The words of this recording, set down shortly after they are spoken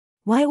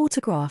Why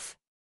autograph?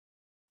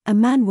 A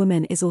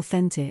man-woman is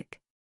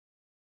authentic.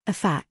 A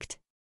fact.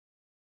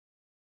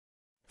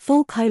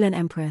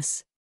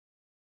 Empress.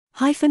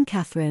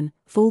 Hyphen-Kathryne,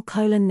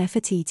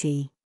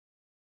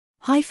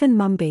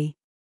 Nefertiti-Mumbi.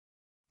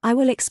 I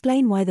will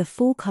explain why the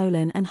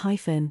and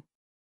hyphen.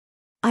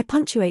 I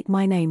punctuate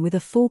my name with a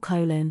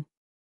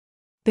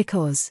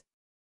because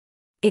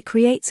it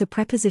creates a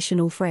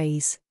prepositional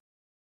phrase.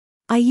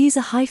 I use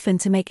a hyphen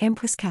to make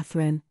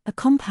Empress-Kathryne a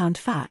compound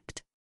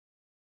fact.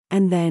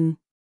 And then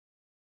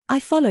I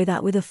follow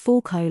that with a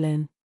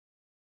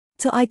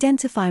to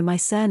identify my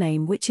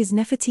surname, which is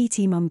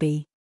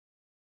Nefertiti-Mumbi.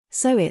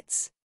 So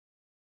it's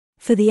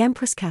for the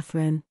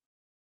Empress-Kathryne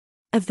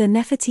of the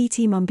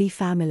Nefertiti-Mumbi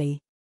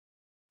family.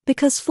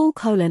 Because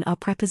are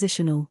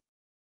prepositional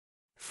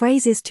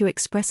phrases to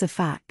express a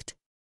fact.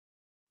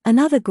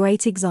 Another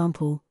great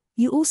example,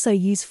 you also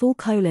use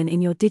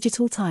in your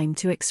digital time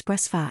to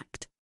express fact.